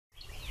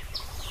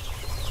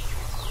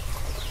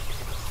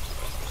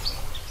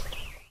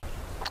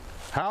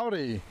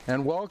Howdy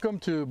and welcome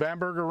to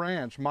Bamberger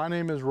Ranch. My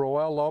name is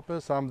Aldo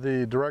Leopold. I'm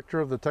the director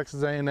of the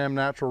Texas A&M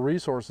Natural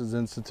Resources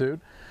Institute,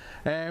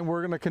 and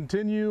we're going to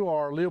continue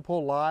our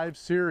Leopold Live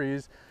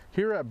series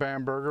here at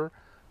Bamberger,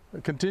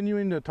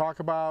 continuing to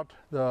talk about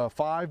the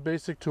 5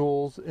 basic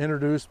tools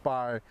introduced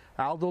by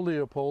Aldo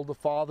Leopold, the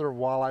father of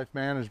wildlife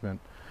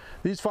management.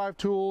 These 5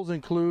 tools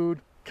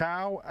include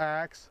cow,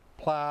 axe,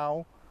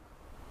 plow,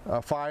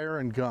 fire,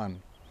 and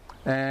gun.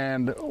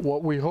 And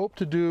what we hope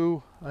to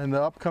do in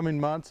the upcoming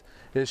months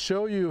is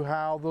show you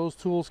how those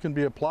tools can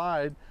be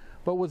applied,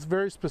 but with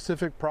very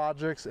specific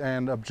projects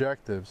and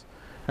objectives.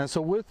 And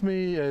so with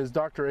me is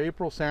Dr.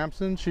 April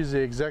Sampson. She's the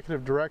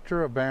executive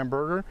director of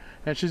Bamberger,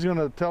 and she's going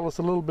to tell us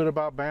a little bit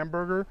about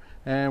Bamberger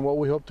and what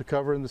we hope to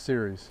cover in the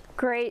series.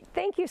 Great.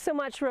 Thank you so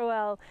much,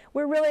 Roel.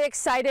 We're really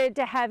excited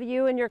to have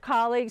you and your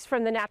colleagues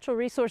from the Natural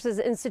Resources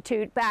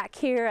Institute back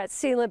here at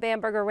Sela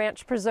Bamberger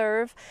Ranch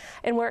Preserve.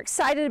 And we're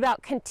excited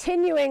about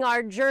continuing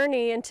our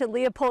journey into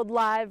Leopold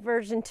Live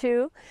version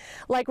 2.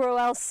 Like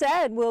Roel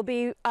said, we'll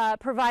be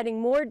providing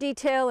more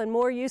detail and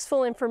more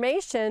useful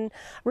information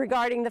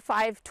regarding the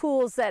 5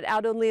 tools that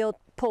Aldo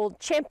Leopold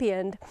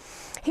championed.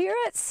 Here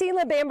at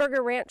Sela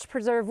Bamberger Ranch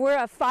Preserve, we're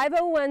a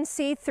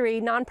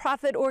 501c3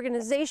 nonprofit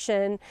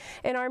organization,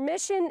 and our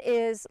mission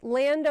is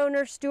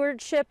landowner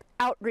stewardship,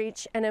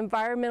 outreach, and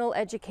environmental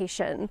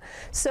education.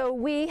 So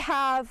we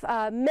have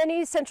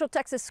many Central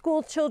Texas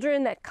school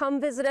children that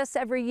come visit us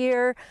every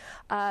year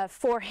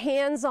for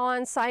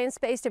hands-on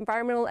science-based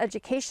environmental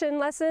education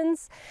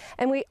lessons,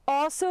 and we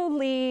also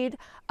lead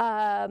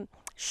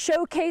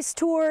showcase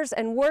tours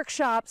and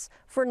workshops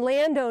for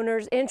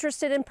landowners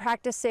interested in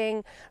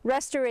practicing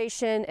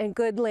restoration and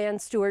good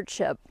land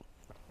stewardship.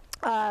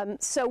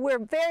 So we're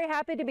very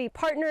happy to be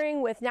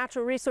partnering with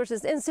Natural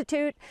Resources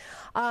Institute,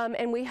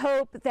 and we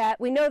know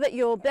that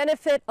you'll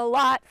benefit a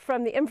lot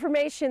from the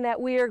information that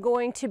we are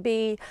going to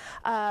be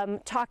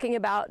talking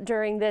about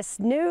during this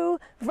new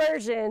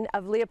version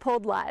of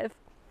Leopold Live.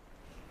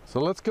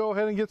 So let's go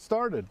ahead and get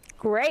started.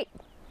 Great.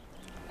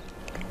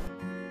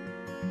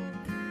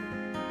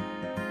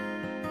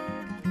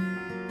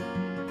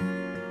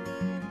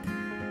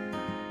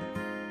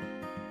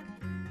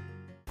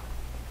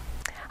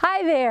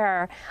 Hi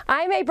there,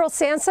 I'm April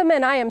Sampson,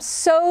 and I am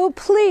so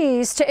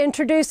pleased to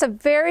introduce a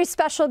very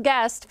special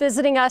guest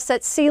visiting us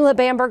at Sela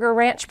Bamberger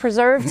Ranch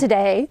Preserve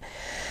today.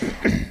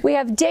 We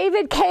have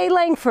David K.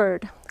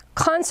 Langford,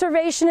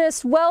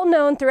 conservationist well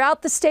known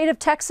throughout the state of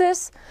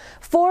Texas,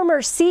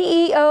 former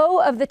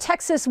CEO of the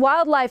Texas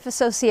Wildlife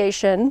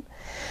Association,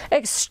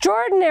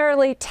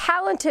 extraordinarily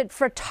talented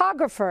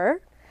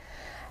photographer,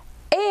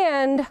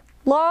 and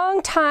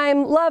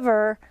longtime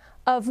lover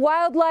of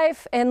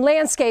wildlife and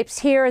landscapes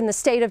here in the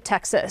state of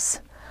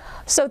Texas.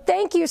 So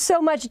thank you so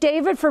much,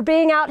 David, for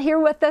being out here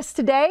with us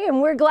today,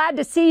 and we're glad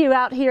to see you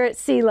out here at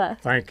Sela.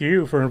 Thank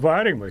you for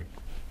inviting me.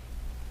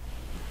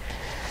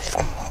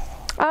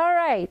 All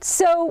right,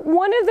 so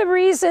one of the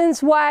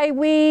reasons why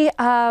we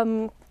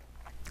are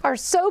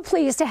so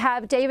pleased to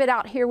have David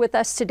out here with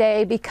us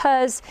today,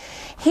 because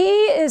he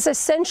is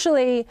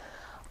essentially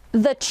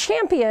the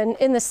champion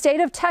in the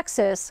state of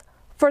Texas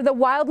for the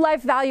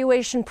wildlife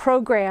valuation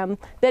program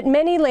that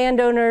many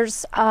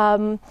landowners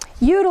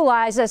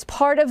utilize as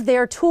part of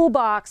their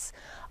toolbox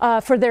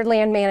for their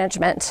land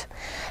management.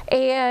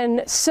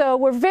 And so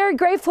we're very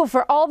grateful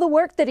for all the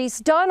work that he's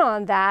done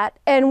on that,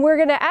 and we're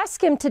going to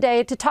ask him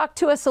today to talk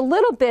to us a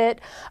little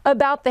bit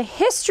about the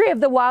history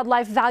of the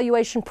wildlife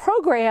valuation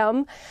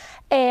program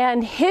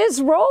and his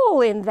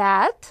role in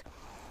that,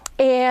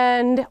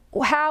 and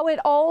how it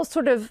all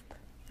sort of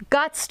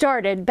got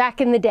started back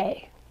in the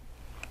day.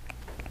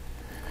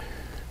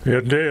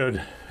 It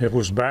did. It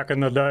was back in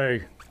the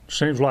day.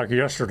 Seems like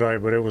yesterday,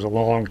 but it was a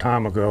long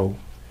time ago.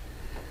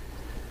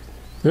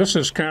 This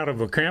is kind of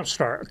a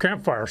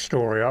campfire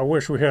story. I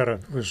wish we had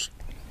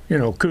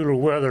cooler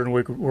weather and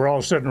we're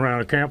all sitting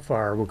around a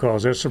campfire,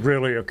 because it's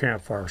really a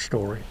campfire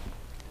story.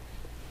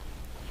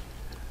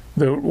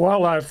 The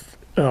wildlife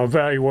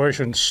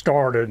valuation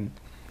started,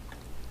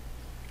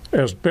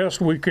 as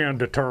best we can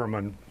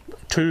determine,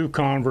 2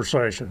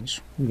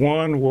 conversations.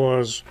 One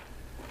was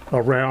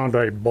around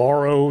a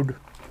borrowed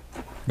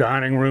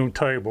dining room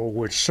table,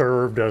 which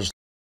served as the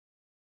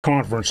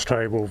conference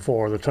table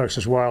for the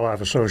Texas Wildlife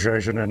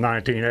Association in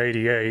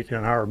 1988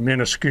 in our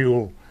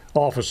minuscule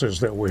offices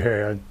that we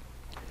had.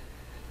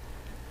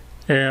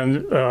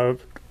 And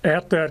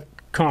at that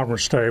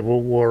conference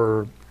table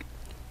were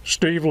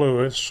Steve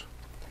Lewis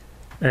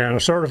and a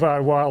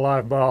certified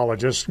wildlife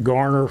biologist,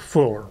 Garner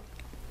Fuller,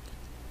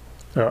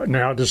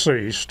 now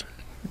deceased,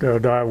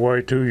 died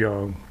way too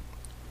young.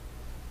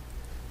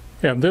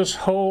 And this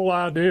whole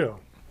idea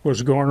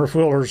was Garner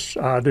Fuller's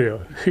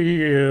idea.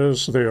 He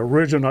is the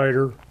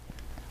originator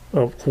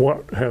of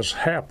what has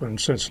happened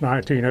since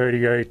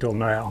 1988 till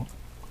now.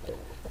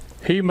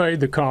 He made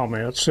the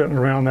comment sitting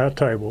around that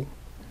table,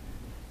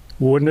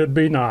 wouldn't it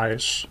be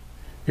nice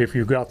if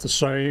you got the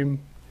same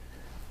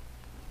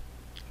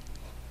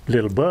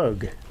little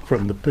bug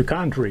from the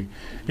pecan tree,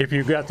 if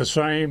you got the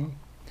same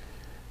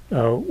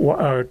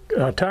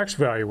tax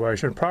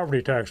valuation,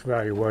 property tax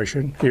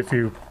valuation,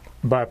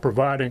 by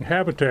providing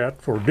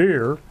habitat for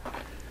deer,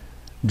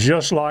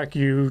 just like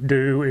you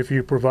do if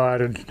you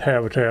provided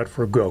habitat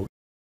for goat.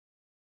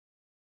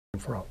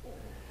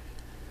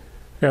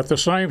 At the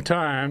same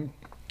time,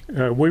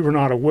 we were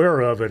not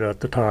aware of it at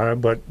the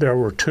time, but there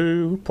were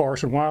two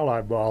parks and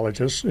wildlife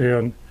biologists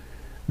in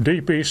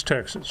deep East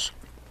Texas,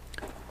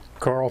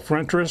 Carl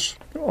Frentress,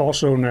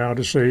 also now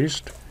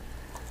deceased,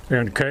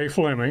 and Kay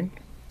Fleming,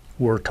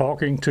 were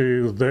talking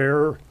to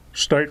their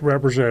state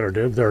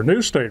representative, their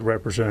new state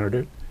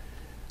representative,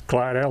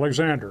 Clyde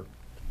Alexander.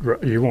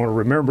 You want to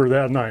remember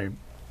that name.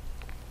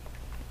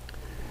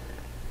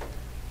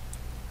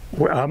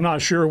 Well, I'm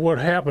not sure what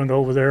happened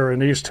over there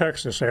in East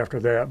Texas after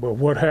that, but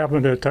what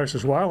happened at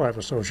Texas Wildlife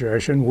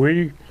Association,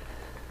 we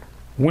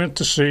went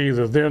to see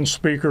the then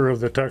Speaker of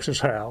the Texas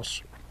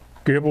House,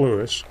 Gib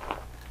Lewis.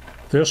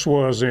 This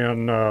was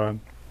in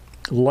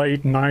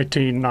late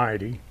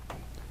 1990.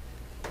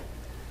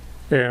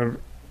 And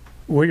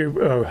we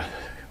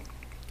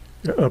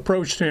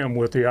approached him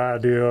with the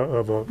idea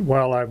of a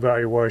wildlife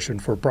valuation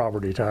for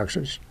property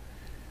taxes.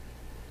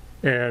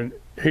 And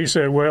he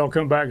said, well,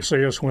 come back and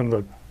see us when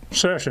the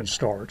session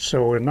starts.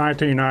 So in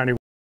 1990, we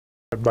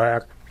went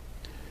back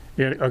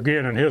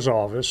again in his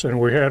office, and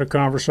we had a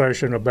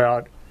conversation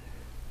about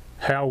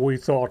how we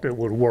thought it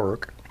would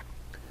work.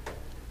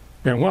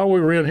 And while we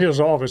were in his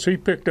office, he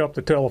picked up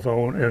the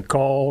telephone and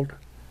called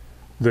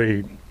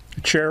the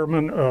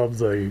chairman of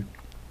the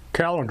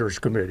Calendars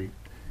Committee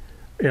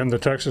in the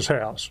Texas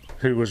House,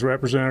 who was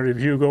Representative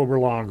Hugo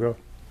Berlanga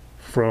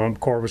from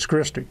Corpus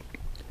Christi.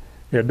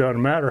 It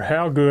doesn't matter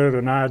how good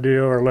an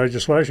idea or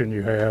legislation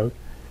you have,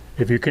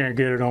 if you can't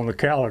get it on the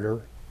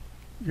calendar,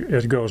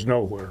 it goes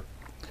nowhere.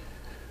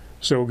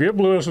 So Gib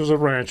Lewis was a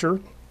rancher.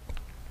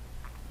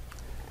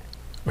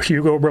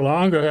 Hugo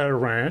Berlanga had a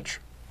ranch,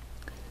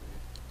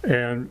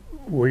 and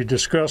we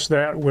discussed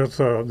that with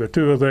the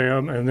two of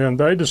them, and then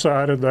they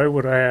decided they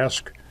would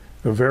ask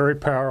a very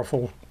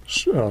powerful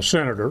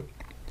senator,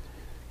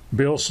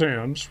 Bill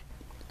Sims,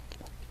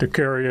 to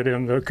carry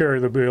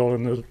the bill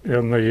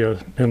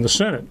in the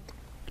Senate,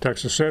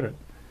 Texas Senate.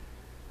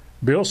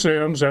 Bill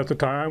Sims at the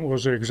time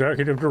was the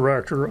executive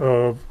director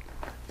of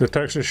the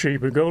Texas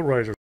Sheep and Goat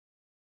Raisers.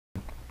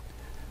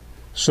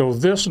 So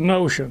this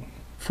notion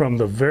from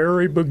the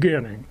very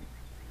beginning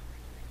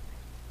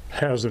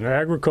has an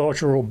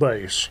agricultural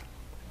base.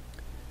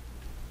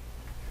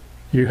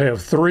 You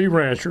have three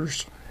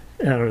ranchers,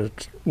 and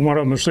one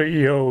of them a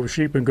CEO of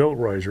Sheep and Goat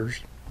Raisers,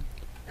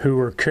 who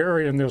are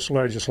carrying this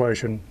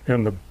legislation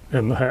in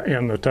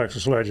the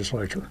Texas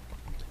legislature.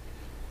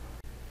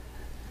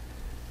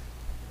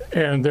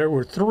 And there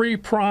were three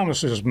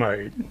promises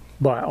made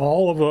by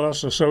all of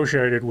us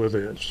associated with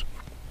this,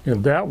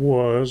 and that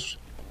was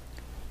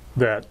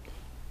that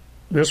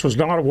this was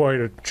not a way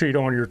to cheat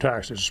on your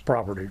taxes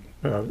property.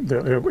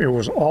 It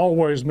was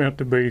always meant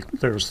to be,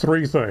 there's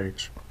three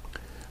things.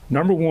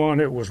 Number one,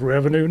 it was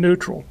revenue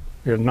neutral.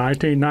 In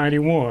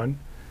 1991,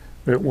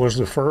 it was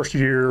the first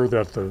year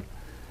that the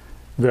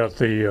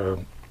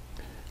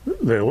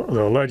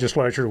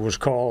legislature was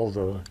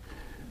called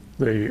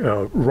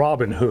the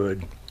Robin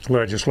Hood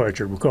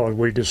legislature, because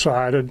we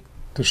decided,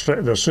 the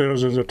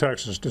citizens of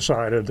Texas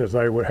decided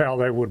that how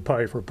they would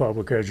pay for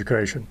public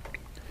education.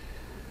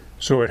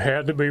 So it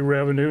had to be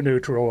revenue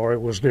neutral or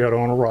it was dead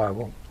on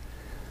arrival.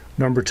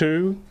 Number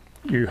two,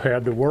 you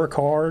had to work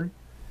hard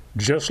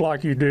just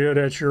like you did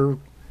at your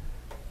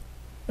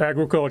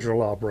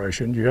agricultural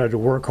operation. You had to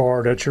work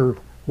hard at your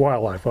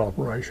wildlife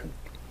operation.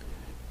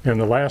 And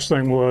the last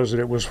thing was that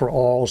it was for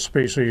all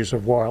species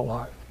of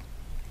wildlife.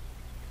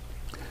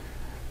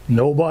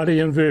 Nobody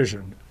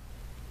envisioned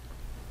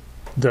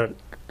that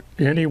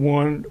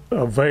anyone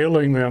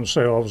availing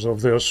themselves of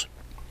this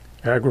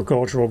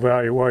agricultural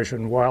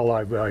valuation,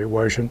 wildlife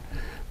valuation,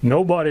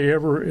 nobody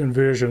ever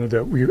envisioned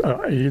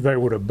that they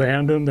would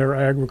abandon their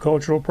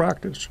agricultural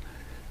practice.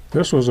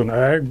 This was an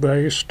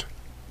ag-based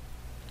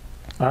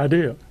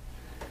idea.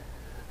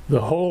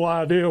 The whole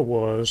idea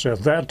was,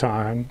 at that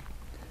time,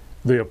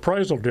 the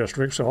appraisal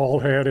districts all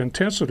had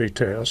intensity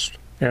tests,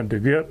 and to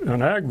get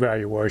an ag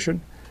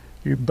valuation,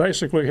 you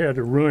basically had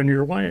to ruin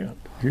your land.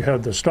 You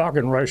had the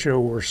stocking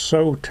ratio were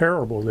so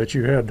terrible that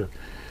you had to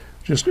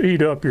just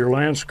eat up your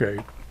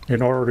landscape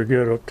in order to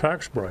get a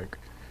tax break.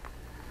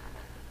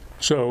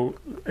 So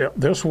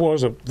this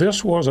was a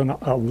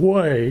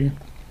way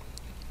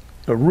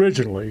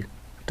originally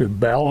to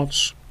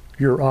balance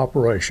your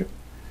operation.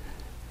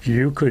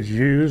 You could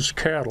use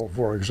cattle,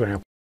 for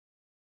example,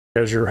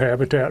 as your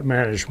habitat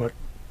management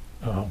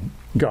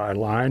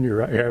guideline,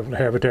 your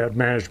habitat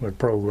management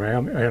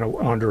program, and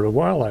under a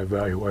wildlife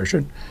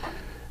valuation,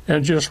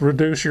 and just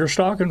reduce your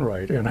stocking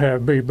rate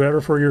and be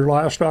better for your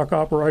livestock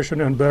operation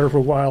and better for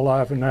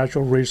wildlife and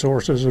natural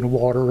resources and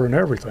water and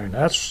everything.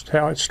 That's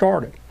how it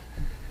started.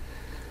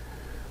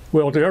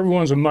 Well, to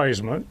everyone's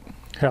amazement,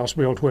 House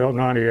Bill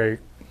 1298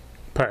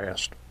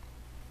 passed.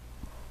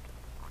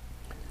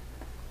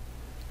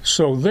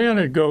 So then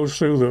it goes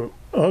through the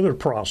other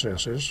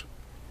processes,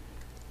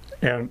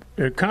 And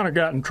it kind of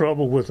got in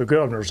trouble with the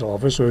governor's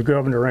office, with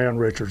Governor Ann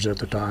Richards at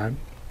the time.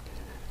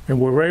 And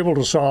we were able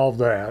to solve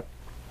that.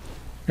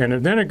 And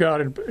then it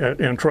got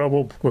in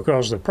trouble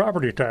because the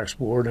property tax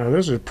board, now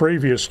this is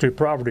previous to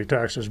property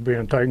taxes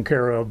being taken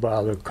care of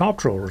by the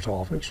comptroller's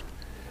office.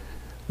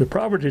 The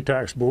property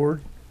tax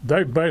board,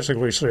 they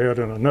basically said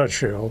in a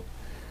nutshell,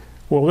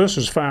 well, this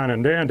is fine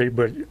and dandy,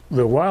 but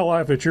the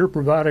wildlife that you're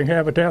providing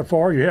habitat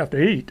for, you have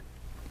to eat.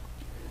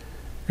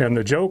 And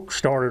the joke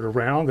started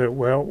around that,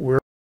 well, we're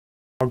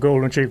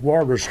golden cheek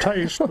warblers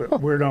taste, but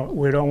we don't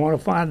want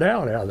to find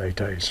out how they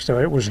taste. So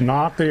it was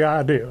not the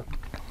idea.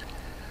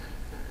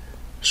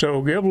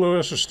 So Gib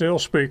Lewis is still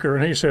speaker,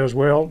 and he says,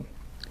 well,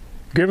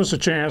 give us a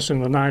chance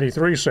in the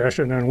 93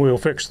 session and we'll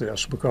fix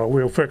this, because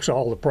we'll fix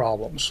all the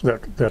problems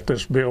that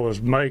this bill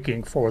is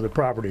making for the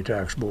property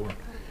tax board.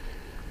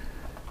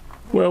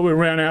 Well, we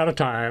ran out of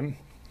time,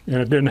 and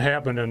it didn't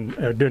happen, and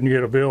it didn't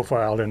get a bill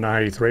filed in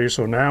 93,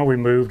 so now we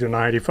moved to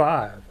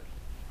 95.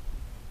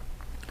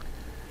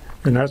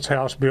 And that's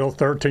House Bill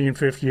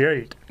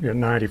 1358 in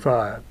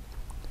 95,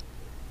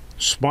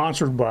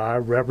 sponsored by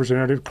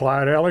Representative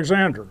Clyde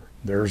Alexander.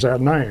 There's that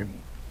name.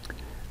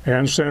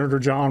 And Senator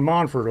John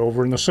Monfort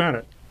over in the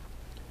Senate.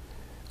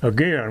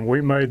 Again,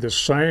 we made the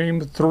same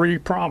three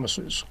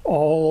promises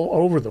all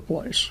over the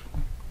place.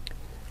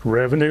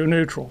 Revenue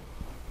neutral.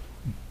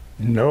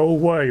 No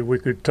way we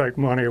could take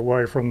money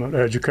away from the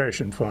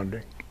education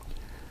funding.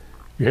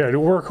 You had to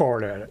work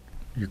hard at it.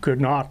 You could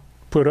not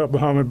put up a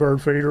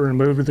hummingbird feeder and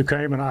move to the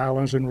Cayman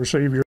Islands and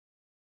receive your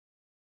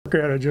work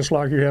at it, just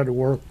like you had to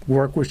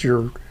work with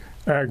your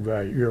ag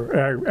value,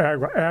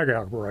 your ag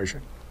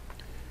operation.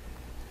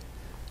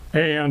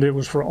 And it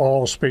was for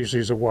all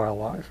species of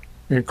wildlife,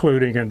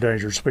 including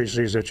endangered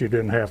species that you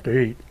didn't have to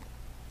eat.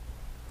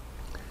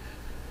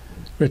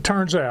 It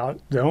turns out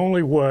the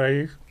only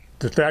way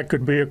that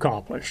could be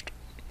accomplished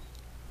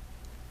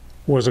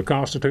was a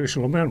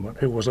constitutional amendment.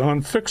 It was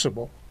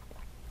unfixable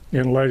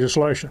in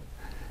legislation.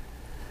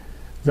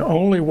 The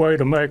only way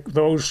to make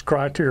those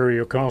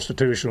criteria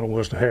constitutional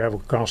was to have a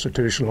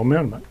constitutional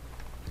amendment.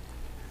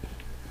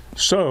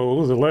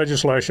 So the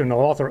legislation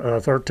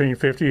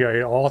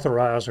 1358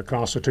 authorized a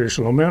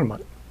constitutional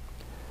amendment.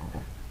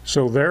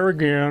 So there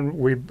again,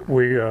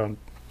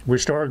 we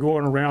started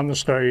going around the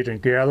state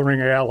and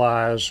gathering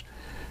allies,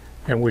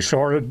 and we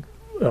started.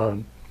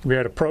 We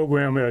had a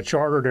program, we had a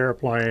chartered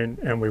airplane,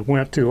 and we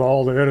went to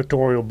all the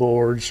editorial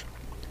boards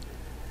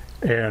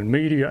and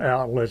media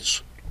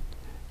outlets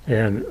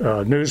and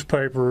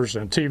newspapers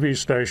and TV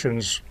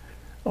stations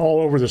all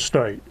over the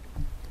state.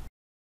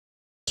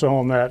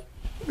 So in that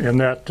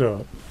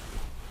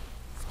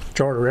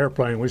charter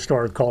airplane, we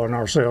started calling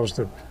ourselves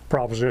the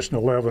Proposition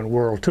 11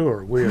 World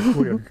Tour. We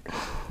were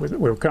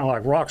kind of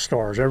like rock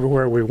stars.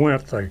 Everywhere we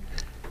went, they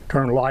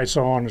turned lights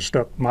on and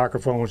stuck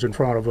microphones in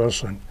front of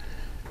us, and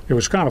it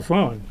was kind of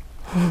fun.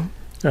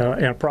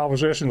 And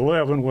Proposition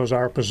 11 was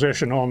our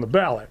position on the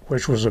ballot,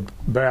 which was a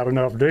bad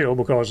enough deal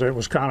because it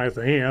was kind of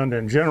at the end,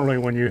 and generally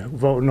when you're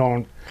voting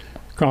on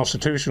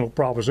constitutional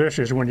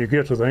propositions, when you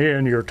get to the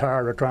end, you're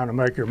tired of trying to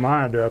make your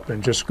mind up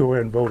and just go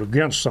ahead and vote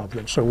against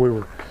something. So we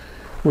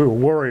were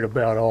worried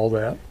about all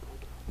that.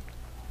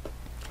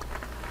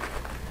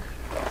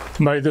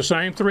 Made the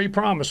same three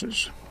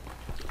promises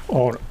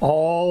on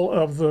all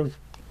of the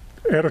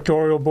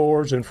editorial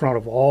boards, in front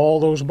of all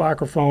those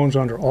microphones,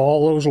 under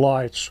all those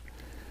lights.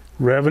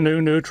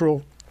 Revenue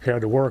neutral,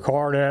 had to work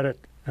hard at it,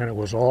 and it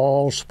was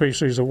all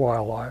species of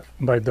wildlife.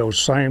 Made those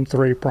same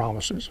three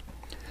promises.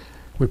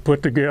 We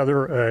put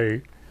together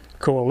a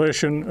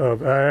coalition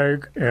of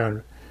ag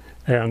and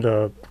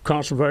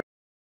conservation.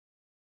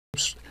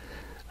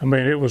 I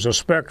mean, it was a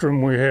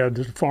spectrum. We had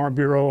the Farm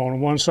Bureau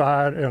on one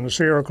side and the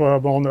Sierra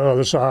Club on the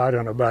other side,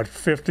 and about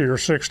 50 or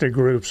 60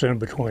 groups in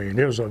between.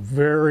 It was a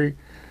very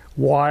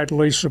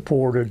widely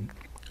supported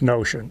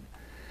notion.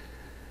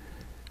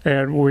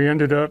 And we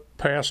ended up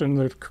passing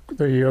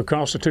the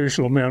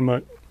constitutional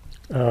amendment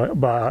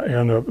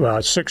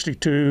by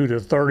 62 to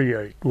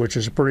 38, which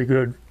is a pretty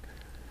good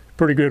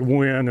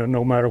win, and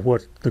no matter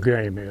what the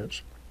game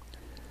is.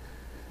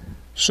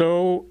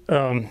 So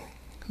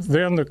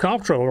then the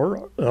comptroller,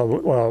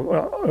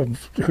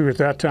 who at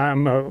that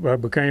time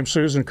became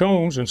Susan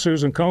Combs, and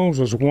Susan Combs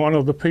was one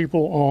of the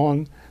people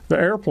on the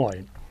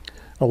airplane,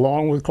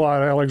 along with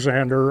Clyde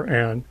Alexander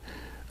and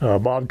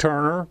Bob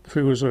Turner,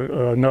 who was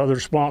another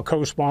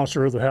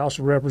co-sponsor of the House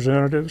of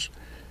Representatives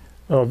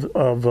of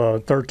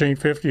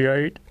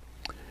 1358.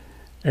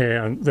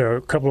 And there are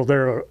a couple of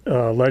their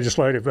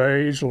legislative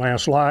aides,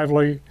 Lance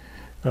Lively,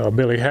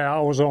 Billy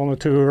Howe was on the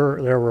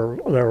tour. There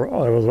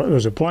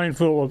was a plane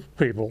full of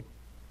people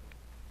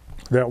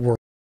that were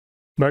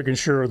making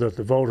sure that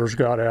the voters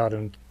got out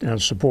and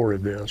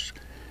supported this.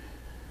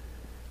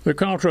 The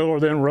comptroller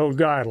then wrote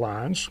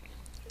guidelines.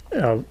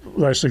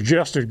 They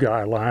suggested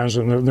guidelines,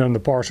 and then the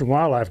Parks and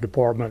Wildlife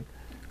Department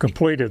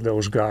completed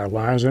those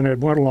guidelines, and it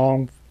went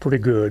along pretty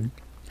good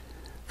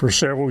for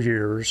several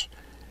years.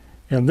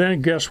 And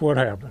then guess what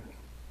happened?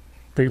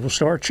 People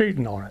started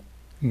cheating on it.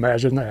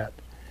 Imagine that.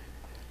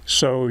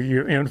 So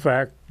you, in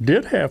fact,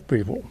 did have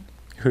people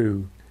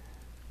who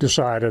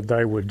decided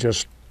they would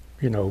just,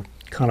 you know,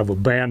 kind of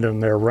abandon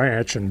their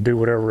ranch and do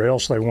whatever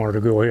else they wanted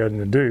to go ahead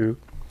and do.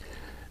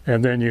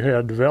 And then you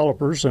had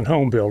developers and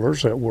home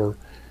builders that were,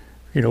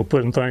 you know,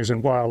 putting things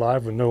in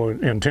wildlife with no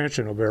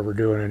intention of ever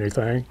doing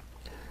anything.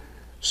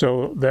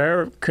 So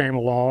there came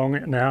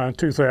along now in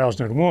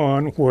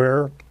 2001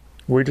 where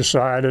we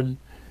decided,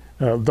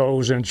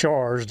 those in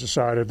charge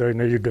decided they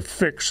needed to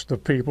fix the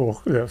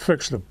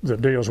the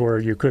deals where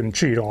you couldn't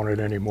cheat on it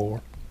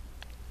anymore.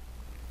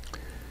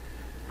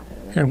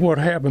 And what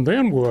happened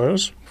then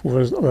was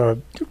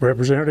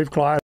Representative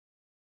Clyde,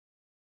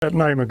 that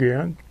name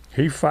again,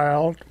 he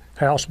filed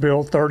House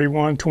Bill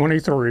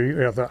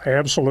 3123 at the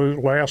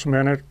absolute last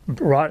minute,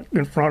 right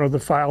in front of the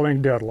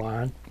filing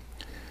deadline,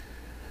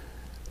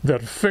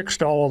 that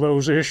fixed all of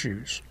those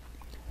issues.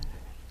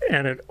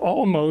 And it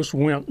almost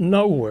went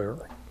nowhere,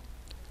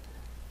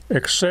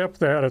 except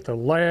that at the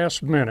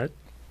last minute,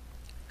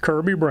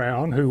 Kirby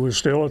Brown, who was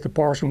still at the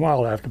Parks and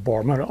Wildlife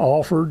Department,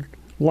 offered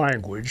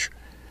language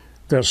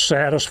that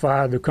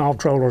satisfied the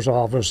comptroller's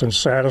office and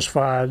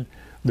satisfied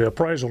the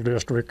appraisal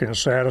district and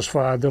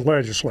satisfied the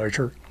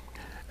legislature,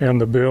 and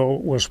the bill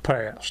was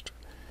passed.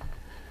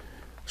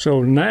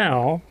 So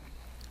now,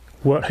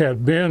 what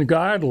had been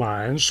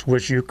guidelines,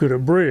 which you could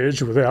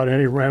abridge without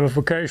any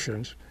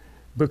ramifications,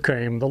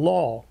 became the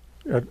law.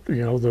 You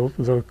know,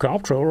 the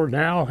comptroller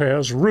now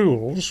has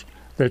rules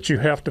that you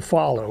have to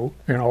follow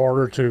in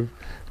order to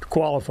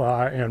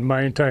qualify and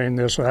maintain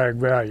this ag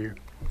value.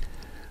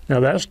 Now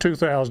that's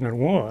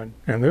 2001,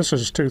 and this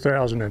is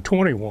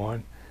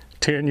 2021,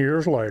 10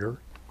 years later,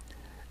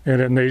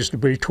 and it needs to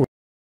be tweaked.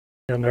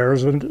 And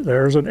there's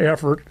an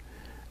effort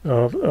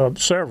of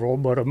several,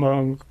 but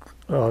among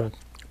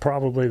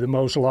probably the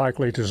most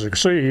likely to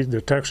succeed,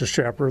 the Texas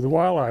chapter of the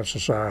Wildlife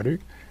Society.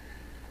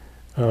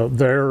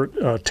 Their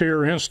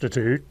Tier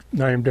Institute,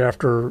 named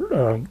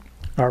after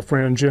our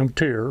friend Jim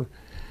Tier,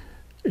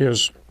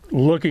 is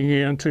looking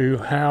into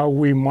how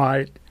we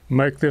might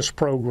make this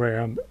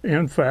program,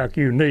 in fact,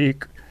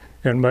 unique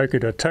and make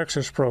it a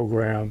Texas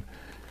program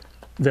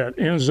that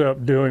ends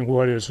up doing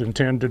what it's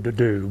intended to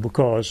do,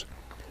 because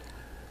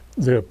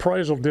the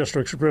appraisal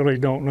districts really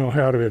don't know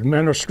how to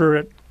administer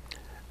it.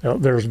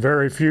 There's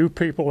very few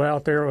people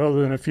out there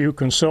other than a few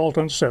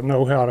consultants that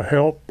know how to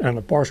help, and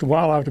the Parks and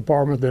Wildlife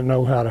Department that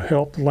know how to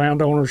help the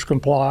landowners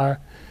comply.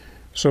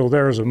 So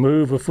there's a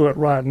move afoot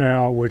right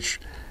now,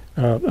 which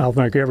I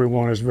think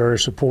everyone is very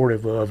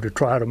supportive of, to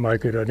try to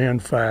make it an, in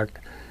fact,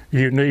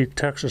 unique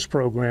Texas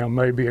program,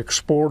 maybe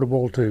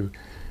exportable to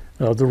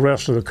the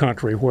rest of the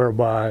country,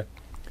 whereby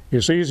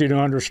it's easy to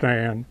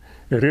understand,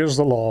 it is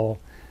the law,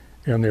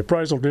 and the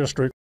appraisal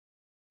district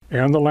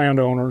and the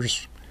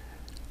landowners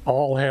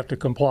all have to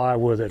comply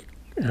with it.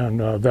 And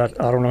that,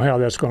 I don't know how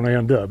that's going to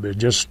end up.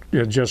 It's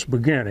just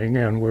beginning,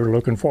 and we're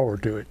looking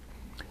forward to it.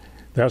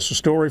 That's the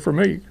story for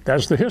me.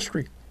 That's the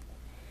history.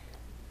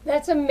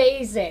 That's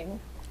amazing.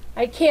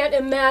 I can't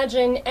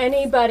imagine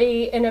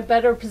anybody in a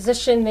better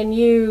position than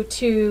you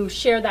to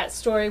share that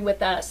story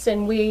with us.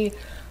 And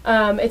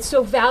it's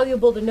so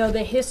valuable to know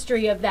the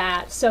history of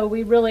that. So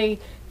we really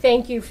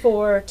thank you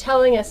for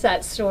telling us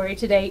that story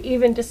today,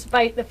 even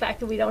despite the fact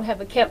that we don't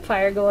have a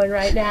campfire going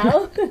right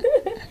now.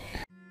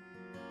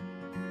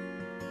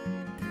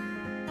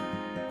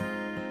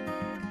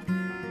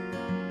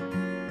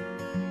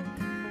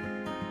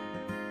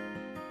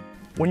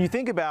 When you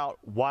think about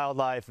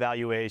wildlife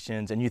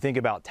valuations and you think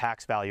about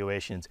tax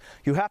valuations,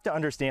 you have to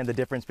understand the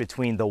difference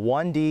between the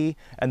 1D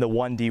and the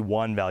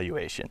 1D1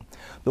 valuation.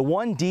 The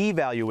 1D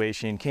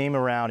valuation came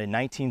around in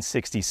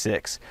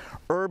 1966.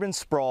 Urban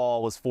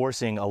sprawl was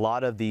forcing a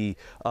lot of the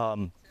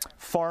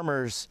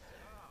farmers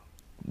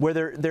where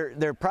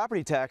their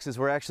property taxes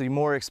were actually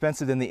more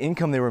expensive than the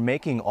income they were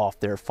making off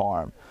their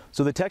farm.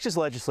 So the Texas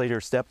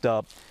legislature stepped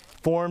up,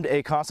 formed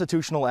a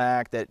constitutional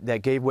act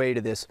that gave way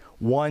to this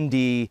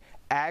 1D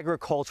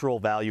agricultural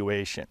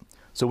valuation.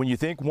 So when you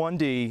think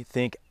 1D,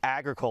 think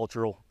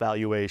agricultural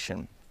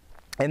valuation.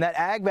 And that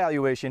ag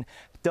valuation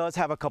does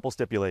have a couple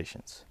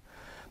stipulations.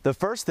 The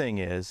first thing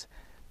is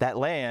that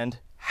land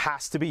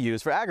has to be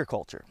used for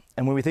agriculture.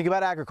 And when we think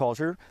about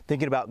agriculture,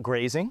 thinking about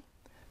grazing,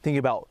 thinking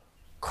about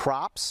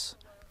crops,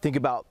 think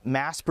about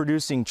mass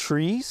producing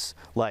trees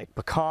like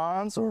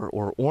pecans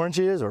or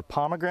oranges or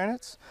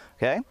pomegranates,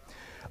 okay?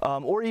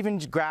 Or even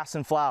grass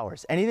and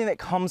flowers. Anything that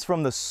comes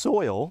from the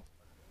soil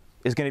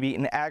is going to be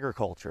in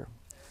agriculture.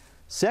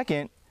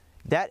 Second,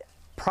 that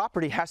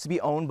property has to be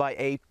owned by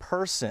a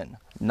person,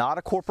 not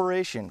a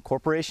corporation.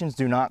 Corporations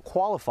do not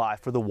qualify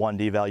for the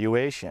 1D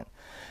valuation.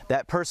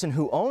 That person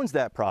who owns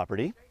that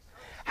property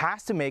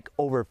has to make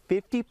over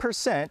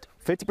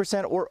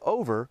 50% or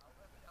over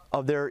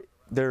of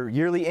their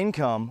yearly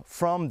income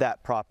from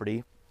that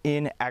property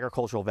in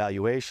agricultural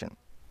valuation.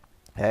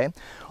 Okay?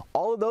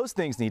 All of those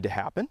things need to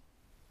happen.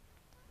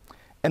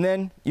 And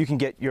then you can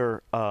get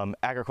your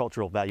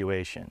agricultural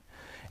valuation.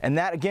 And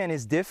that, again,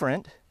 is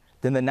different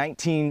than the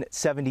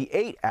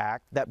 1978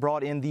 Act that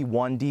brought in the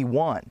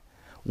 1D1.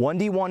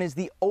 1D1 is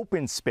the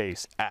Open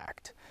Space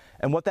Act.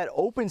 And what that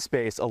open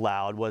space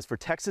allowed was for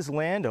Texas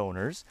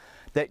landowners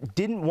that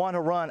didn't want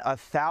to run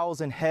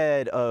 1,000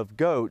 head of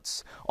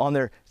goats on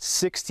their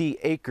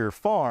 60-acre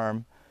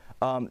farm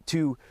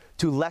to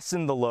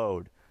lessen the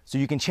load. So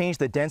you can change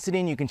the density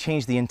and you can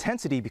change the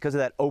intensity because of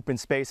that open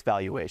space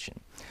valuation.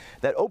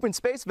 That open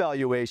space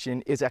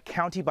valuation is a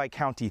county by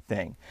county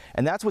thing.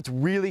 And that's what's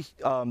really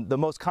the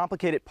most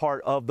complicated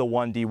part of the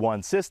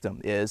 1D1 system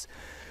is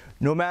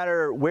no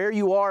matter where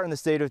you are in the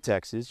state of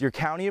Texas, your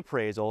county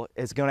appraisal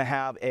is going to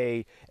have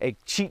a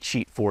cheat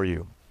sheet for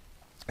you.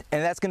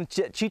 And that's going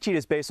to, cheat sheet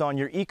is based on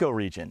your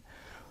ecoregion.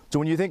 So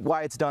when you think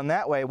why it's done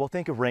that way, well,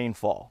 think of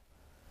rainfall.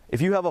 If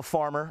you have a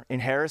farmer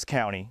in Harris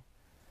County,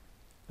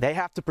 they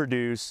have to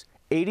produce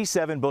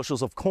 87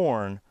 bushels of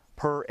corn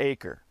per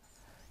acre.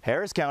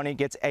 Harris County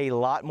gets a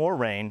lot more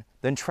rain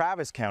than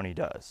Travis County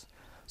does.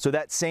 So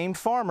that same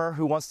farmer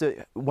who wants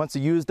to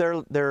use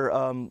their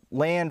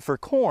land for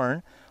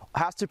corn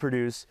has to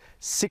produce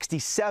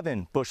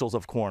 67 bushels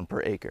of corn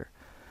per acre.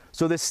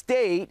 So the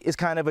state is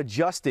kind of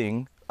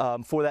adjusting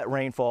for that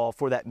rainfall,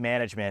 for that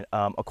management,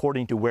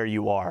 according to where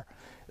you are.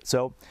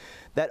 So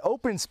that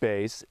open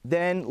space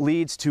then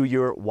leads to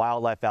your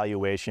wildlife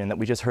valuation that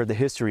we just heard the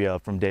history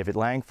of from David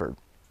Langford.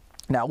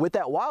 Now with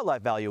that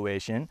wildlife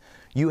valuation,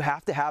 you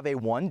have to have a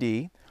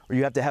 1D or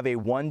you have to have a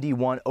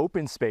 1D1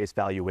 open space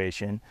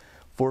valuation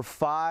for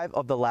 5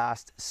 of the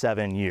last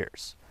 7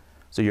 years.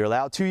 So you're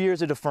allowed 2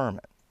 years of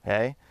deferment,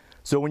 okay?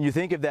 So when you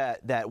think of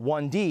that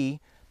 1D,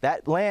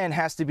 that land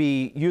has to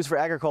be used for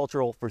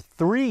agricultural for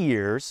 3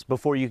 years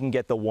before you can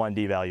get the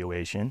 1D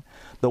valuation.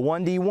 The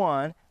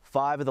 1D1,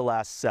 5 of the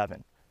last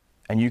 7.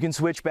 And you can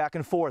switch back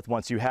and forth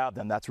once you have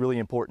them. That's really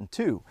important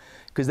too,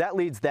 because that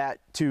leads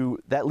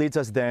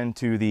us then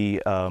to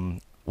the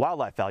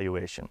wildlife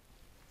valuation.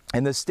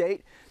 And the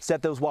state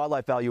set those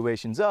wildlife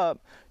valuations up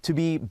to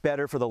be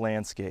better for the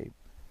landscape,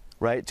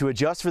 right? To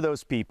adjust for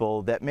those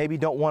people that maybe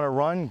don't want to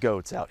run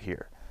goats out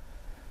here.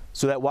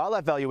 So that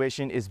wildlife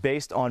valuation is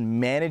based on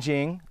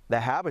managing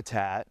the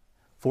habitat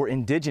for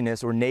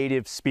indigenous or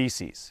native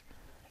species.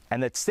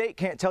 And the state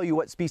can't tell you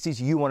what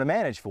species you want to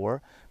manage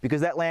for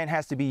because that land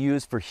has to be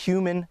used for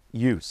human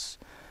use.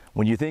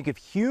 When you think of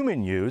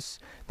human use,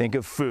 think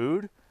of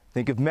food,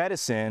 think of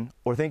medicine,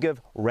 or think of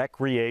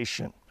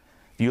recreation.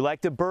 If you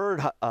like to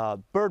bird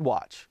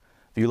watch,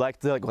 if you like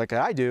to, like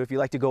I do, if you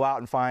like to go out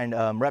and find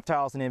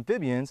reptiles and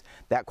amphibians,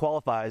 that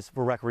qualifies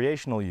for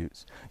recreational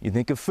use. You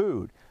think of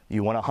food,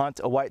 you want to hunt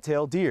a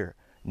white-tailed deer,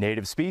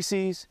 native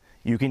species,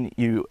 you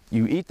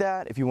eat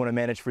that. If you want to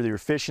manage for your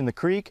fish in the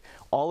creek,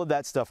 all of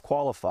that stuff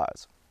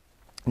qualifies.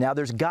 Now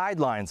there's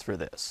guidelines for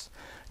this.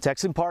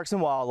 Texas Parks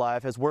and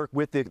Wildlife has worked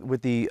with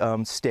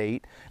the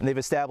state, and they've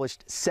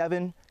established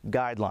 7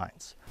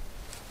 guidelines.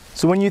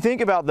 So when you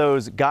think about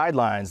those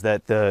guidelines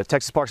that the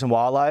Texas Parks and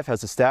Wildlife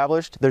has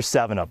established, there's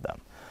 7 of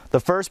them. The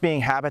first being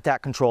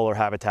habitat control or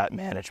habitat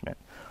management.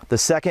 The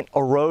second,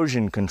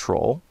 erosion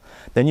control.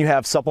 Then you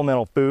have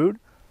supplemental food,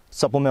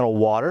 supplemental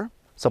water,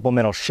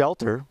 supplemental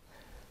shelter,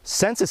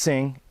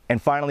 censusing,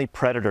 and finally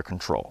predator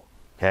control.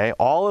 Okay,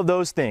 all of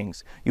those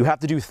things, you have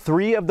to do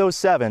 3 of those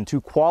 7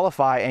 to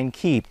qualify and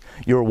keep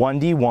your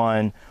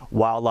 1D1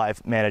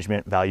 wildlife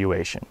management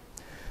valuation.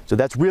 So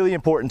that's really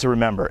important to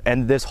remember.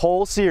 And this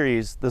whole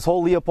series, this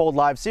whole Leopold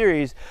Live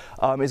series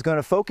is going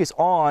to focus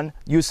on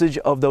usage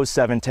of those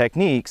 7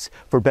 techniques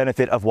for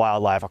benefit of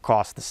wildlife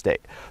across the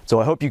state. So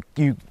I hope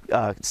you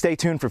stay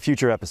tuned for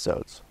future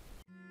episodes.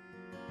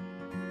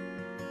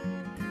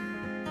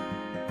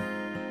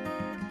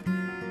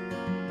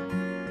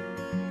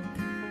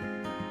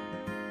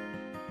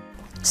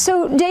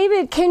 So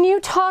David, can you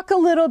talk a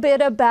little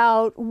bit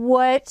about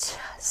what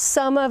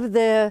some of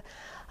the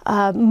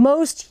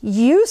most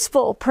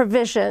useful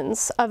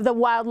provisions of the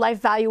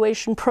wildlife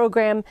valuation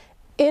program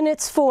in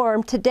its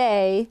form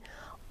today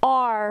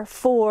are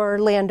for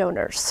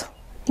landowners?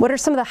 What are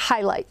some of the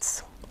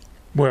highlights?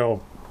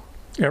 Well,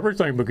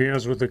 everything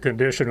begins with the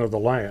condition of the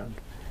land.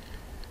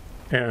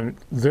 And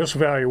this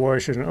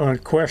valuation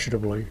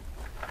unquestionably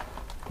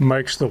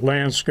makes the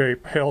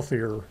landscape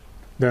healthier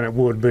than it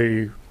would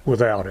be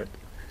without it.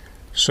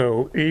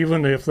 So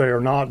even if they are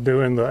not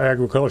doing the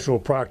agricultural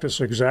practice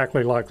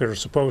exactly like they're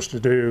supposed to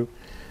do,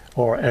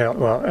 or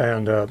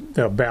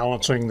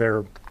balancing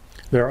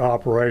their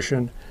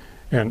operation,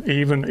 and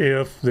even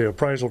if the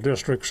appraisal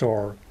districts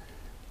are,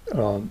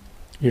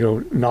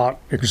 not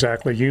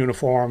exactly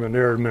uniform in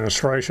their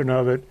administration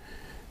of it,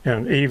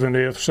 and even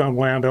if some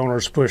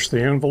landowners push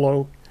the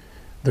envelope,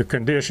 the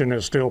condition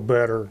is still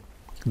better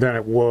than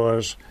it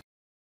was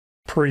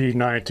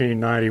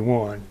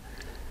pre-1991.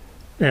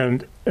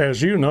 And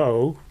as you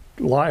know,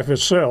 life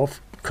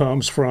itself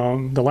comes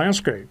from the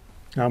landscape.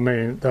 I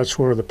mean, that's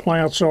where the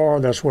plants are,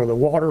 that's where the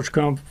waters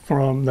come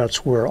from,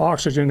 that's where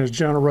oxygen is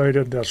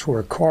generated, that's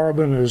where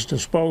carbon is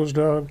disposed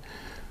of.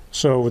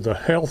 So the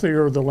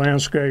healthier the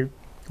landscape,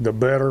 the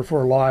better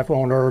for life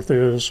on Earth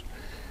is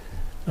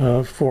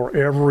for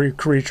every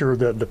creature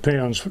that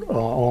depends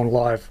on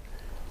life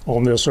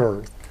on this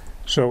Earth.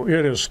 So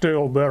it is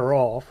still better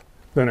off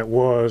than it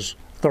was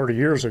 30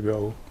 years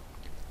ago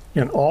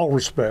in all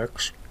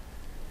respects.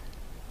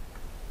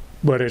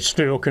 but it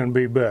still can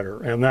be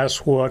better. And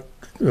that's what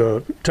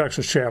the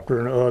Texas chapter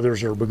and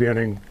others are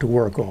beginning to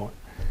work on.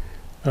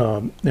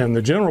 And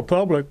the general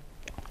public,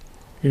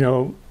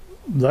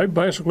 they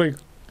basically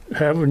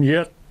haven't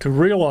yet to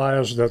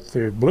realize that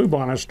the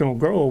bluebonnets don't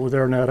grow over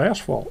there in that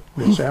asphalt.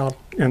 It's out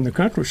in the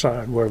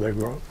countryside where they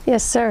grow.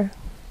 Yes, sir.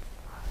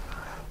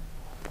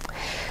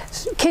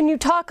 Can you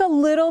talk a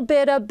little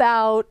bit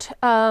about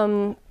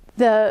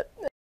the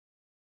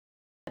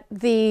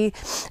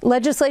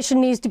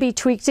legislation needs to be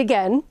tweaked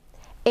again,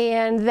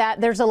 and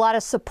that there's a lot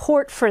of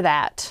support for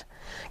that?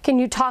 Can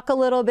you talk a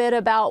little bit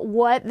about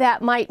what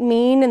that might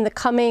mean in the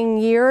coming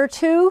year or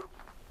two?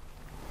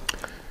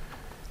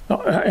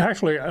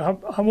 Actually, I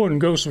wouldn't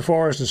go so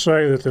far as to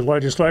say that the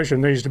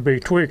legislation needs to be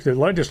tweaked. The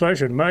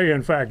legislation may,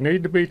 in fact,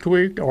 need to be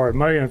tweaked, or it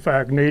may, in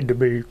fact, need to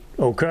be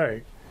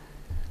okay.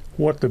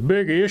 What the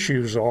big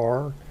issues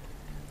are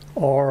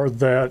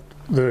that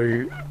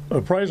the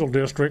appraisal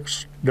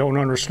districts don't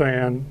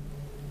understand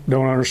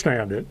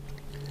it.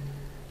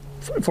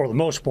 For the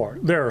most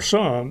part, there are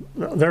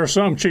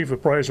some chief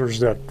appraisers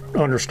that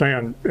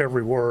understand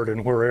every word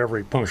and where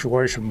every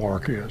punctuation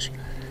mark is.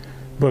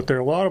 But there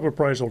are a lot of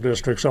appraisal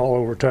districts all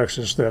over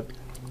Texas that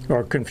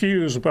are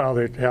confused about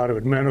it, how to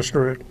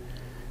administer it.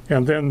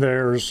 And then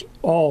there's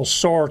all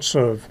sorts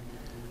of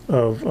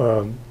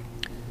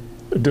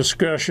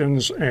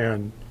discussions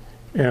and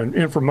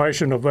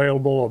information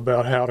available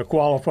about how to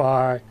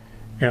qualify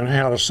and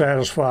how to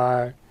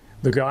satisfy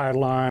the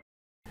guideline.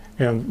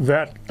 And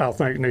that, I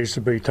think, needs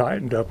to be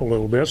tightened up a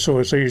little bit so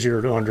it's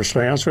easier to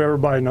understand, so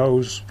everybody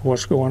knows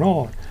what's going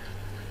on.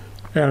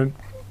 And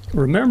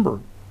remember,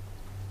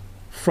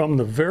 from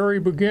the very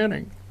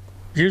beginning,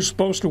 you're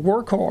supposed to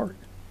work hard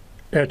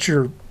at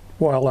your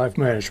wildlife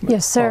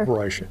management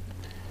operation.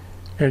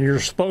 And you're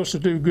supposed to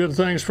do good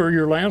things for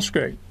your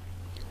landscape.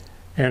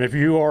 And if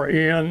you are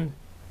in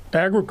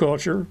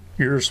agriculture,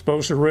 you're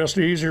supposed to rest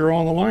easier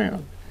on the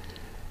land.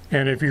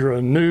 And if you're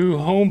a new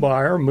home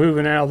buyer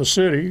moving out of the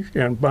city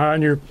and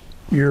buying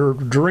your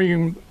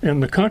dream in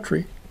the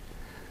country,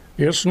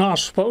 it's not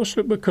supposed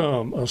to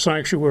become a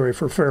sanctuary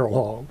for feral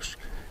hogs.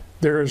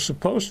 There is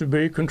supposed to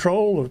be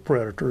control of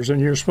predators, and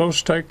you're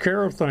supposed to take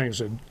care of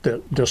things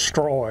that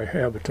destroy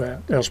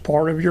habitat as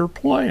part of your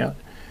plan.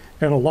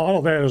 And a lot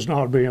of that is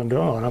not being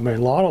done. I mean,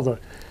 a lot of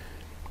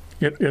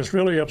it's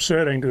really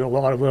upsetting to a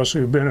lot of us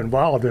who've been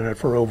involved in it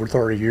for over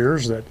 30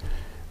 years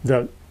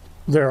that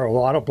there are a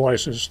lot of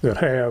places that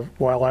have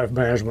wildlife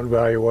management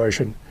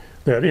valuation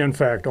that in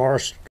fact are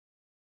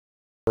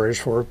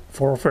for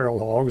feral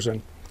hogs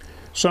and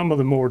some of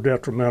the more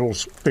detrimental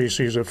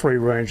species of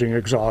free-ranging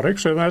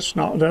exotics, and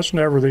that's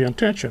never the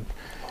intention.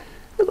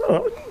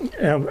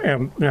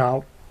 And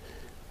now,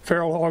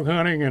 feral hog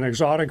hunting and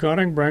exotic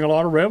hunting bring a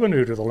lot of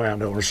revenue to the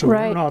landowners, so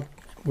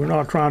we're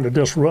not trying to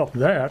disrupt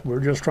that. We're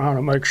just trying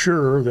to make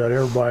sure that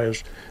everybody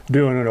is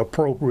doing an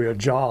appropriate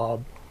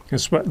job,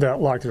 that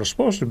like they're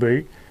supposed to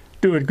be,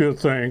 doing good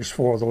things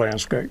for the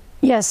landscape.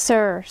 Yes,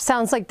 sir.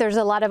 Sounds like there's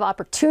a lot of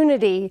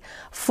opportunity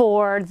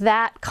for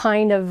that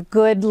kind of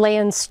good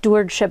land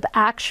stewardship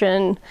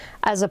action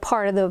as a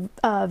part of the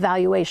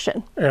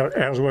valuation.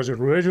 As was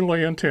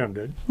originally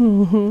intended.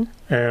 Mm-hmm.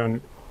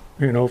 And,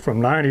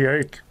 from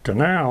 98 to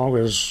now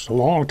is a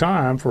long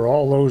time for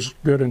all those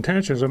good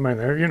intentions. I mean,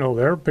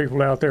 there are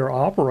people out there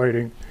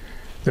operating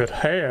that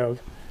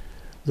have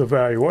the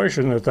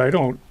valuation that they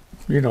don't,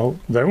 they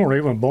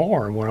weren't even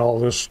born when all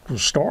this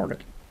was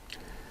started.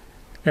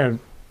 And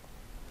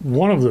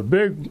one of the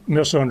big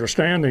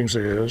misunderstandings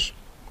is,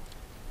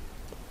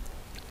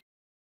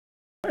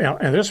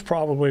 and this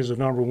probably is the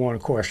number one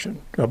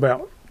question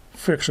about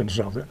fixing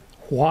something,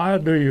 why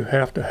do you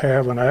have to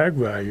have an ag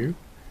value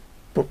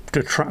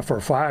for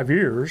 5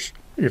 years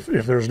if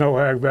there's no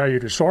ag value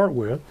to start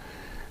with?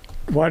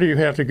 Why do you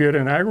have to get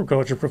in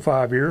agriculture for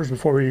 5 years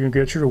before you can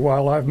get your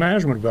wildlife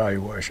management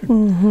valuation?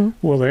 Mm-hmm.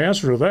 Well, the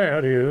answer to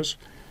that is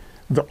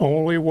the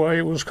only way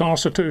it was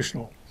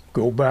constitutional.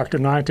 Go back to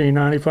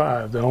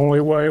 1995. The only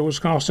way it was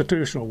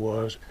constitutional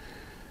was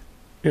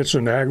it's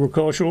an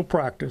agricultural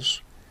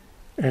practice,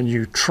 and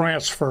you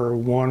transfer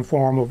one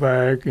form of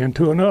ag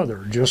into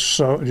another,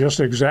 just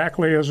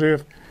exactly as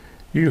if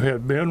you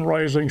had been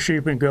raising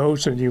sheep and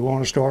goats and you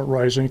want to start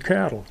raising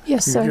cattle.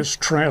 Yes, sir. You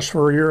just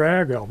transfer your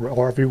ag over.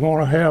 Or if you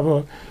want to have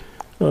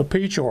a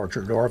peach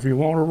orchard, or if you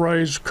want to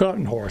raise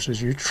cutting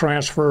horses, you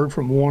transferred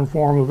from one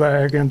form of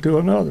ag into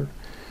another.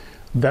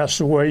 That's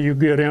the way you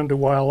get into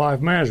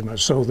wildlife management.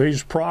 So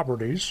these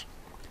properties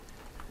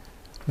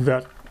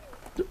that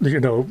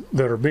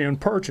are being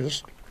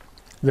purchased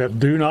that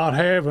do not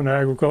have an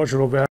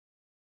agricultural value,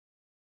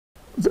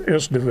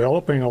 it's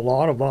developing a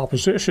lot of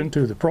opposition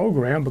to the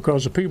program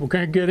because the people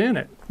can't get in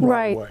it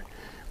right away.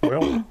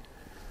 Well,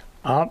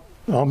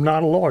 I'm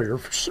not a lawyer,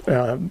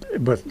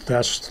 but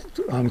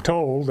I'm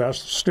told that's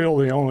still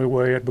the only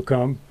way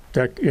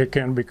it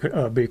can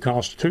be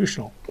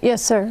constitutional.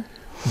 Yes, sir.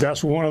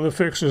 That's one of the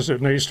fixes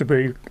that needs to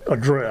be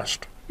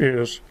addressed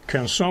is,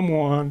 can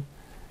someone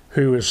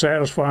who is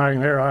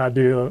satisfying their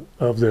idea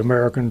of the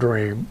American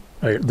dream,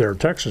 their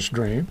Texas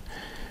dream,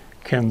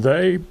 can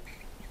they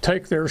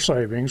take their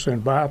savings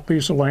and buy a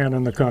piece of land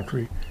in the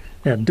country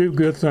and do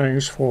good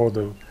things for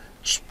the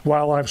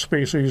wildlife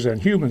species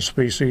and human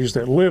species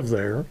that live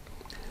there,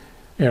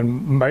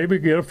 and maybe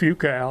get a few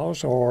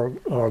cows or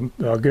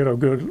get a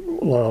good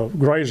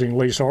grazing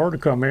leaseholder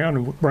to come in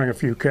and bring a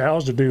few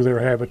cows to do their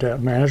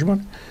habitat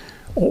management?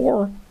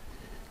 Or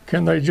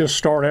can they just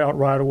start out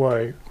right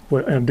away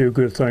and do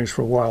good things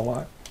for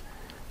wildlife?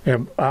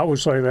 And I would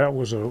say that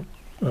was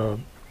a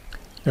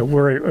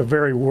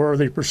very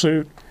worthy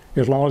pursuit,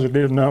 as long as it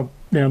didn't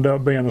end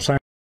up being the same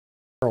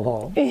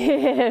hog.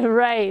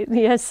 Right,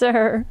 yes,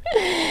 sir.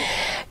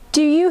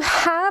 Do you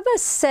have a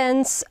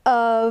sense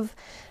of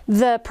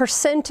the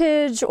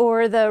percentage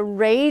or the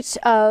rate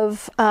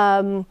of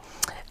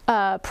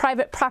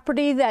private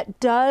property that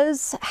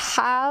does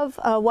have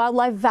a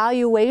wildlife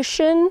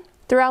valuation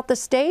throughout the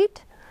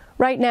state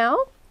right now?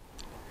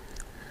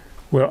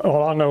 Well,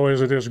 all I know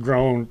is it has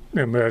grown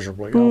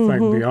immeasurably. I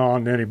think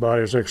beyond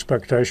anybody's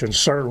expectations,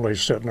 certainly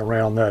sitting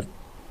around that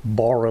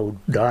borrowed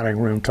dining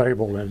room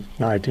table in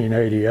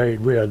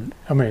 1988. We had,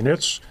 I mean,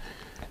 it's,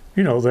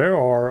 you know, there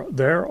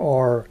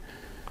are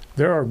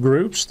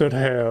groups that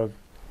have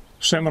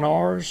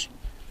seminars,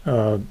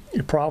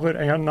 private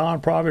and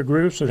non-private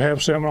groups that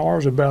have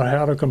seminars about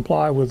how to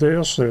comply with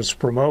this. It's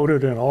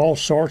promoted in all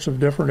sorts of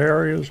different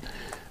areas.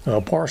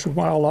 Parks and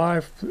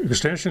Wildlife,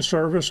 Extension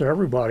Service,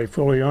 everybody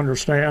fully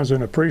understands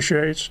and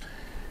appreciates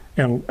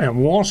and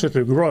wants it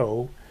to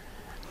grow.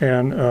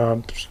 And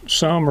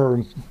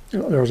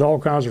there's all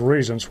kinds of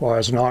reasons why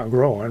it's not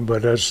growing,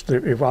 but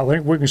if I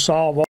think we can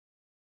solve all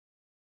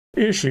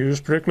issues,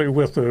 particularly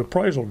with the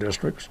appraisal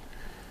districts,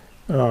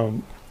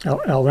 I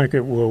think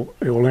it will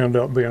end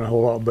up being a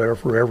whole lot better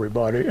for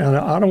everybody. And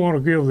I don't want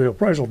to give the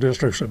appraisal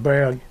districts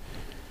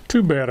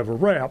too bad of a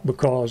rap,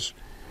 because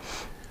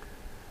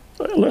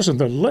listen,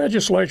 the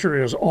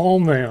legislature is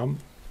on them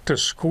to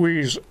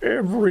squeeze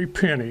every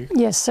penny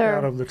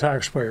out of the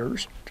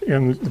taxpayers,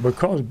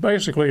 because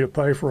basically to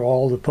pay for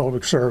all the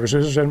public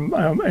services and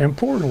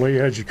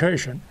importantly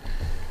education.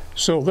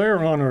 So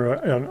they're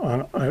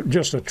under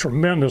just a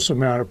tremendous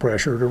amount of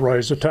pressure to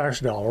raise the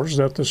tax dollars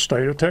that the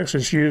state of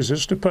Texas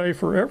uses to pay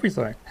for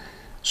everything.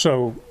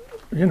 So,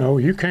 you know,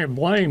 you can't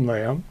blame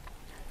them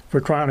for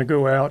trying to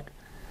go out.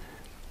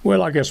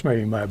 Well, I guess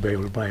maybe you might be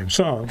able to blame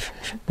some,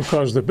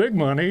 because the big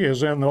money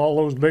is in all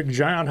those big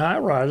giant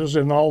high-rises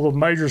in all the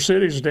major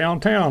cities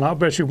downtown. I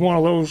bet you one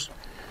of those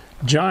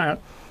giant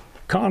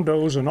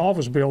condos and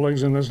office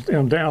buildings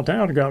in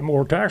downtown got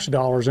more tax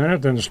dollars in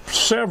it than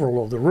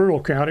several of the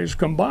rural counties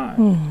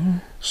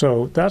combined.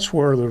 So that's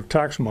where the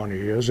tax money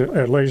is,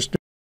 at least.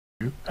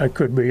 I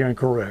could be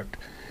incorrect.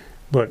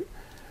 But,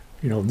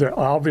 you know,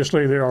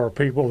 obviously there are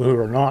people who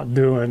are not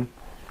doing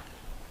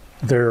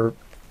their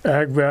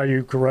ag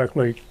value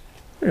correctly,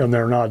 and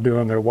they're not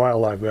doing their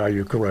wildlife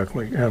value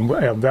correctly,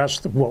 and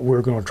that's what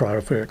we're going to try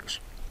to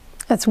fix.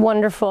 That's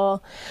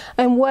wonderful.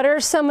 And what are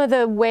some of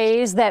the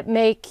ways that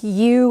make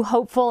you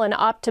hopeful and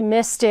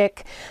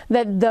optimistic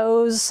that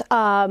those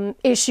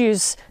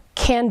issues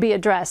can be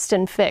addressed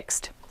and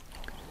fixed?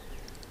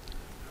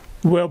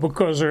 Well,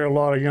 because there are a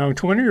lot of young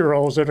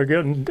 20-year-olds that are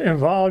getting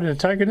involved in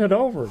taking it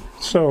over.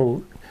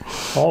 So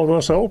all of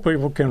us old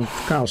people can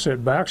kind of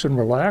sit back and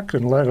relax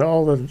and let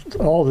all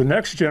the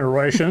next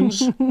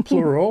generations,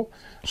 plural,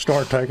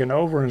 start taking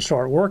over and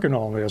start working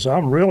on this.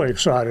 I'm really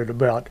excited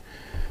about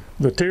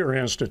the TIER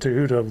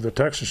Institute of the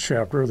Texas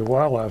chapter of the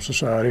Wildlife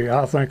Society.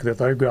 I think that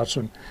they've got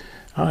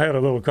I had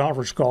a little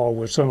conference call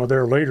with some of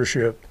their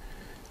leadership,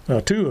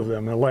 two of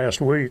them in the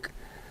last week,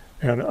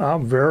 and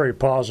I'm very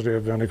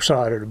positive and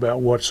excited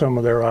about what some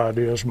of their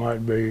ideas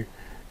might be.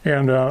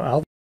 And I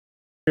think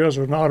ideas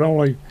are not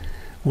only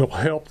will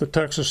help the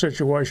Texas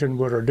situation,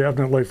 but are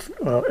definitely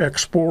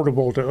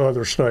exportable to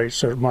other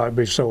states that might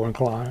be so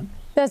inclined.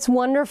 That's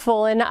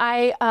wonderful, and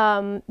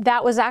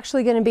that was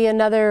actually going to be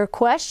another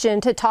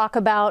question, to talk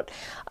about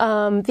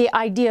the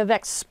idea of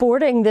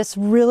exporting this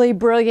really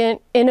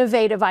brilliant,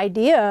 innovative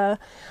idea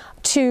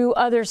to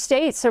other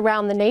states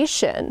around the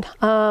nation.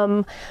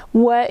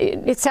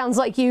 It sounds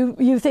like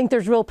you think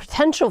there's real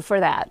potential for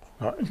that.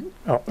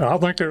 I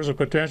think there's a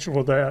potential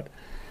for that,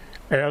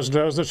 as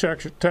does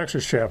the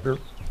Texas chapter,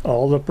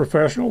 all the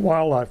professional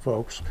wildlife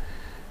folks.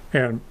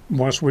 And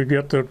once we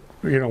get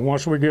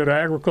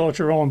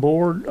agriculture on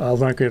board, I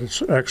think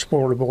it's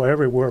exportable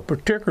everywhere,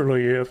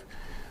 particularly if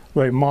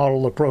they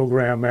model the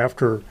program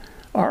after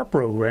our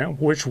program,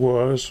 which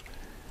was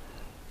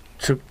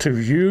to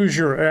use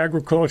your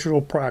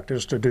agricultural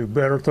practice to do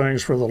better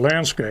things for the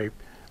landscape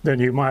than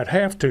you might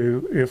have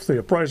to if the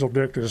appraisal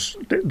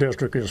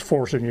district is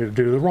forcing you to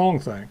do the wrong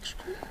things.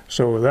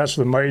 So that's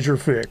the major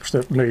fix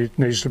that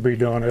needs to be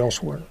done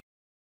elsewhere.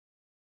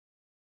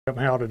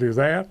 How to do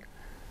that,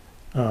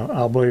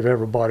 I believe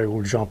everybody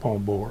will jump on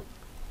board.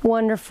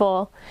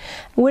 Wonderful.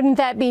 Wouldn't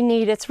that be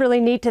neat? It's really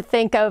neat to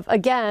think of,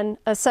 again,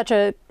 such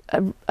a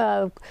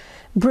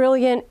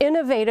brilliant,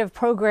 innovative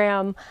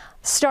program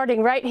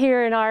starting right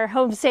here in our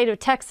home state of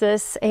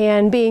Texas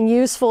and being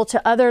useful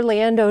to other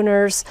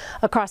landowners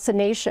across the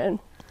nation.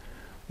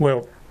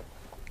 Well,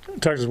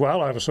 Texas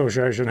Wildlife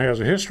Association has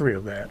a history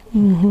of that.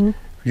 Mm-hmm.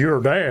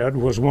 Your dad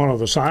was one of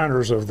the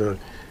signers of the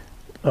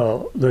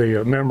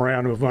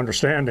Memorandum of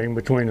Understanding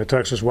between the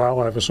Texas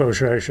Wildlife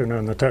Association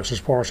and the Texas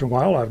Parks and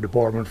Wildlife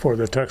Department for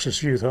the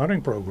Texas Youth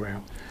Hunting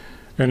Program.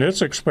 And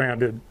it's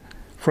expanded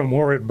from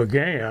where it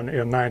began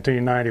in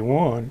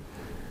 1991.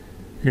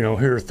 You know,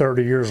 here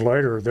 30 years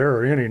later, there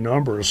are any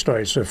number of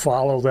states that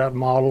follow that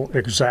model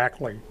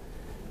exactly.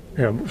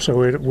 And so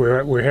we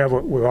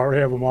already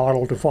have a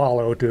model to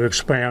follow to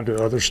expand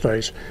to other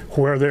states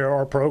where there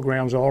are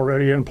programs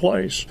already in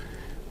place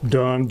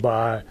done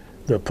by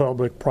the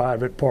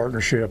public-private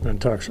partnership in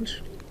Texas.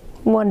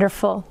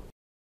 Wonderful.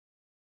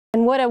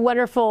 And what a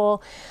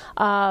wonderful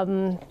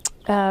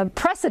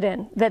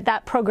precedent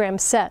that program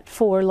set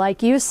for,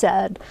 like you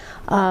said,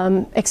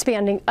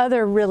 expanding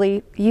other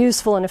really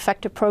useful and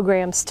effective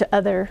programs to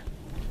other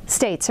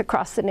states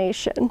across the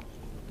nation.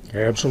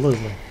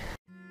 Absolutely.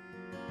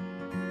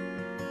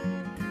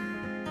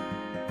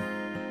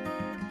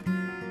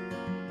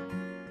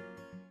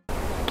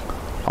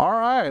 All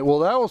right, well,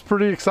 that was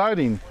pretty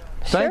exciting.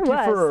 Thank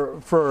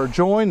you for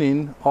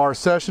joining our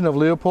session of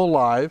Leopold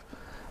Live.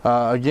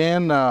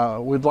 Again,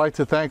 we'd like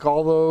to thank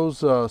all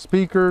those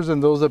speakers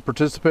and those that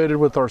participated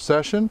with our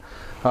session.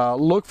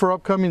 Look for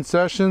upcoming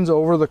sessions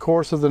over the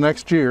course of the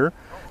next year,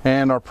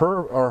 and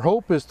our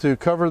hope is to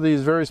cover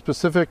these very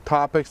specific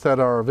topics that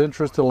are of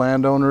interest to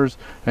landowners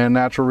and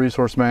natural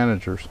resource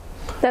managers.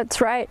 That's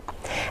right.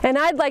 And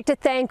I'd like to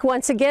thank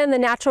once again the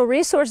Natural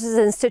Resources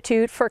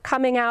Institute for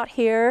coming out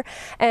here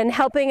and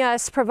helping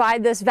us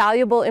provide this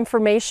valuable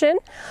information.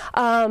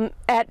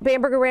 At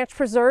Bamberger Ranch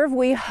Preserve,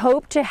 we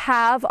hope to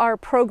have our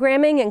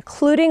programming,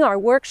 including our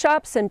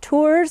workshops and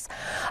tours,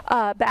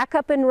 back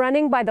up and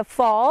running by the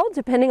fall,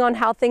 depending on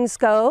how things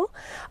go.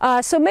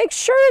 So make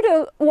sure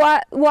to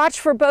watch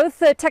for both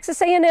the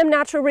Texas A&M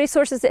Natural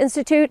Resources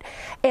Institute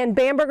and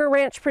Bamberger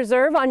Ranch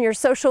Preserve on your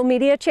social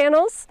media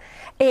channels,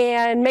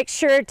 and make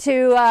sure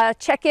to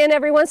check in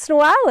every once in a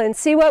while and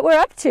see what we're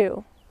up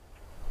to.